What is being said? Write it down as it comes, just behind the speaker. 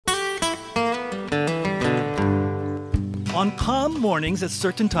On calm mornings at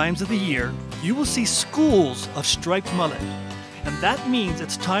certain times of the year, you will see schools of striped mullet. And that means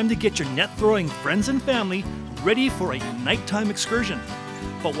it's time to get your net throwing friends and family ready for a nighttime excursion.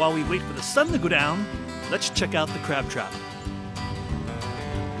 But while we wait for the sun to go down, let's check out the crab trap.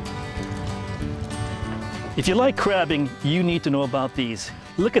 If you like crabbing, you need to know about these.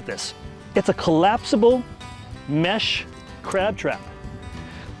 Look at this. It's a collapsible mesh crab trap.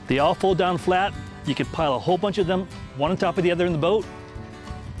 They all fold down flat. You can pile a whole bunch of them, one on top of the other in the boat.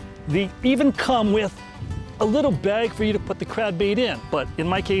 They even come with a little bag for you to put the crab bait in. But in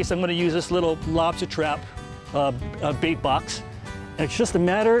my case, I'm going to use this little lobster trap bait box. And it's just a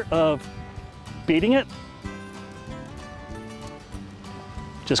matter of baiting it,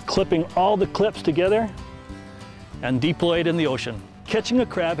 just clipping all the clips together and deploy it in the ocean. Catching a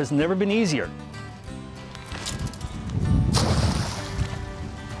crab has never been easier.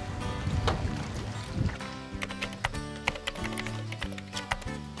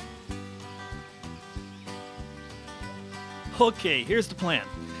 Okay, here's the plan.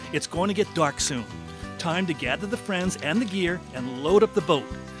 It's going to get dark soon. Time to gather the friends and the gear and load up the boat.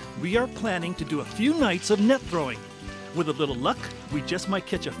 We are planning to do a few nights of net throwing. With a little luck, we just might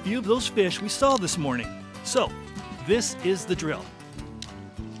catch a few of those fish we saw this morning. So, this is the drill.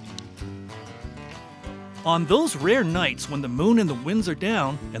 On those rare nights when the moon and the winds are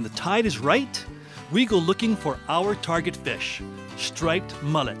down and the tide is right, we go looking for our target fish, striped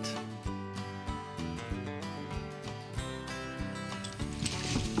mullet.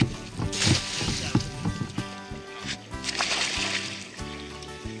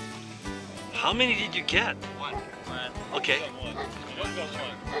 How many did you get? One. Okay.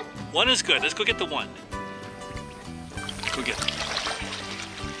 One is good. Let's go get the one. Go get it.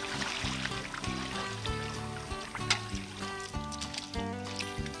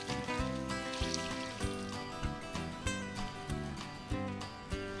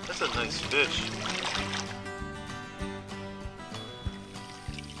 That's a nice fish.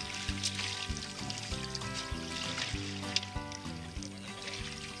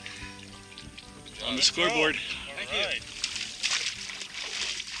 On the scoreboard. Thank you.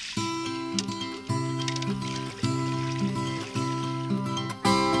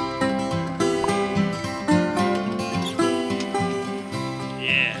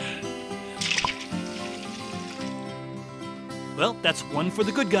 Yeah. Well, that's one for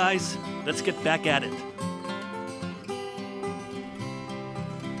the good guys. Let's get back at it.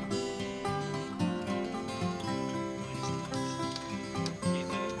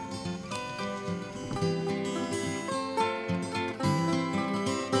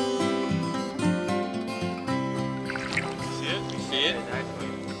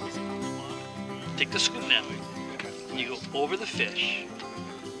 Take the scoop now. You go over the fish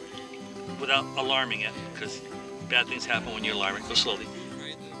without alarming it, because bad things happen when you alarm it. Go slowly.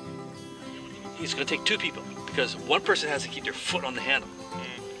 It's going to take two people, because one person has to keep their foot on the handle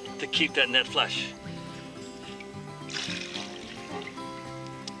to keep that net flush.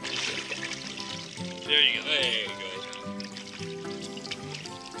 There you go. There you go.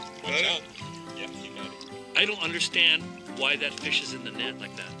 Watch out. Yeah, you got it. I don't understand why that fish is in the net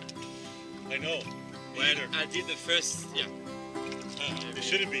like that. I know. I did the first, yeah. It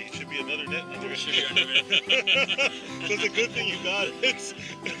shouldn't be. It should be another net under it. Should be under it. So it's a good thing you got it.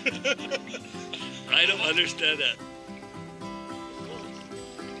 I don't understand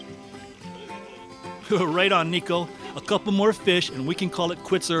that. Right on, Nico. A couple more fish and we can call it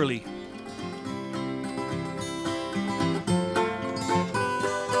quits early.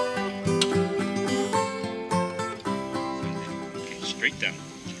 Straight down.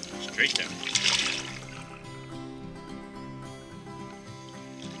 Straight down.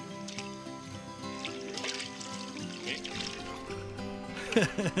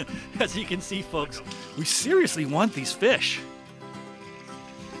 As you can see, folks, we seriously want these fish.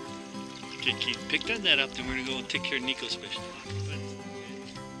 Okay, Keith, pick that net up, then we're going to go and take care of Nico's fish.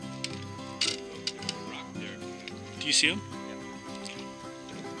 Do you see him?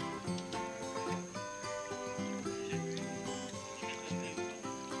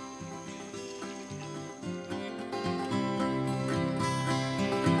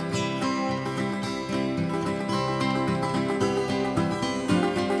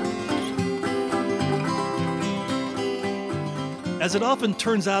 As it often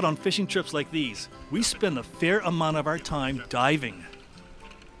turns out on fishing trips like these, we spend a fair amount of our time diving.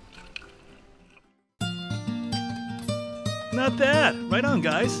 Not bad. Right on,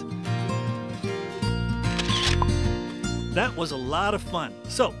 guys. That was a lot of fun.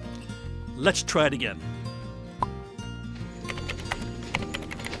 So, let's try it again.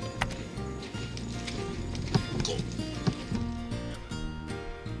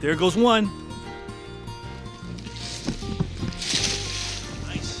 There goes one.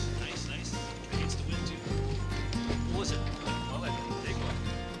 Nice, nice, nice. Against the wind too. What was it? Mullet. Big one.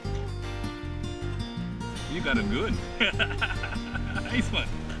 You got him good. Nice one.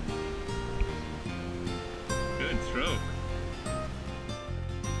 Good stroke.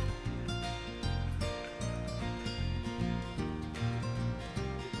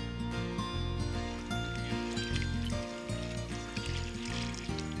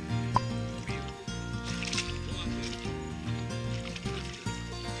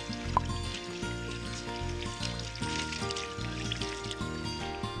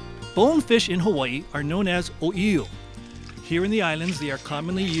 Bonefish in Hawaii are known as o'io. Here in the islands, they are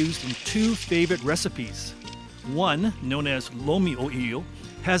commonly used in two favorite recipes. One, known as lomi o'io,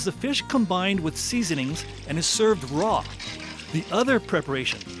 has the fish combined with seasonings and is served raw. The other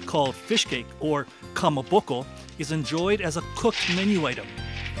preparation, called fish cake or kamaboko, is enjoyed as a cooked menu item.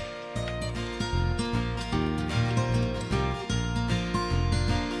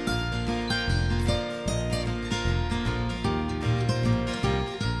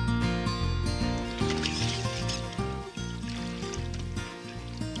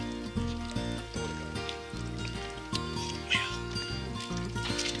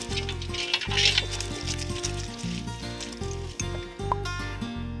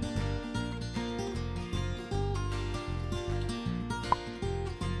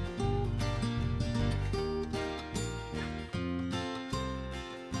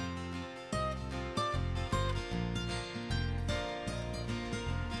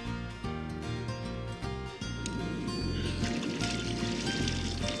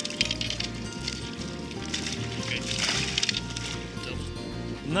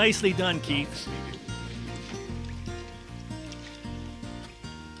 Nicely done, Keith.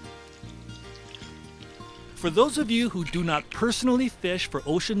 For those of you who do not personally fish for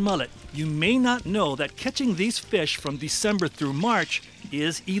ocean mullet, you may not know that catching these fish from December through March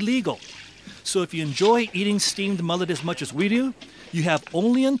is illegal. So if you enjoy eating steamed mullet as much as we do, you have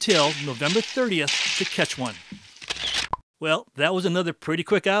only until November 30th to catch one. Well, that was another pretty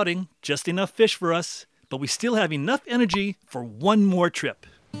quick outing, just enough fish for us, but we still have enough energy for one more trip.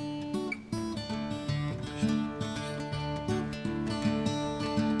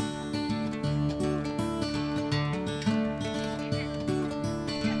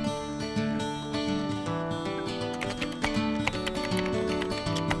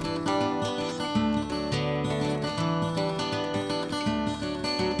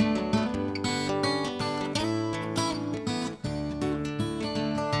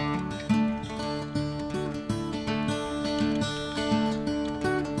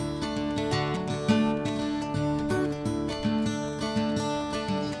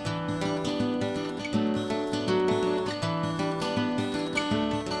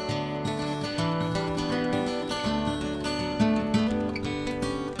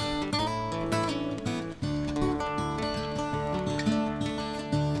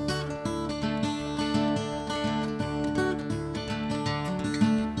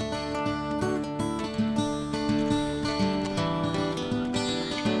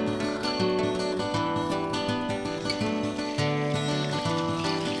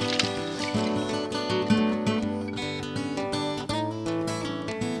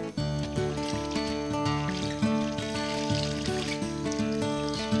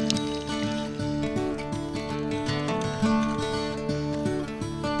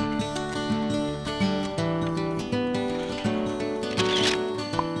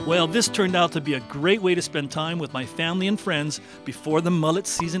 Well, this turned out to be a great way to spend time with my family and friends before the mullet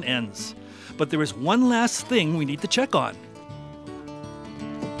season ends. But there is one last thing we need to check on.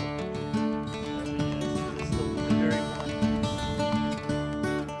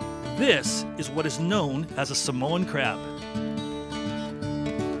 This is what is known as a Samoan crab.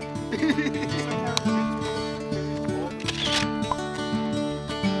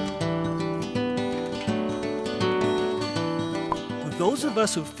 Those of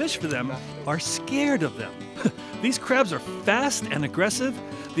us who fish for them are scared of them. These crabs are fast and aggressive.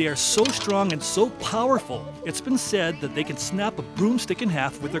 They are so strong and so powerful. It's been said that they can snap a broomstick in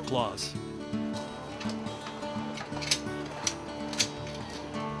half with their claws.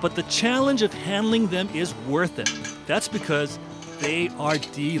 But the challenge of handling them is worth it. That's because they are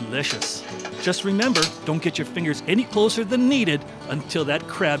delicious. Just remember, don't get your fingers any closer than needed until that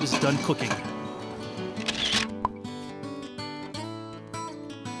crab is done cooking.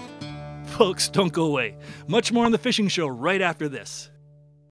 Folks, don't go away. Much more on the fishing show right after this.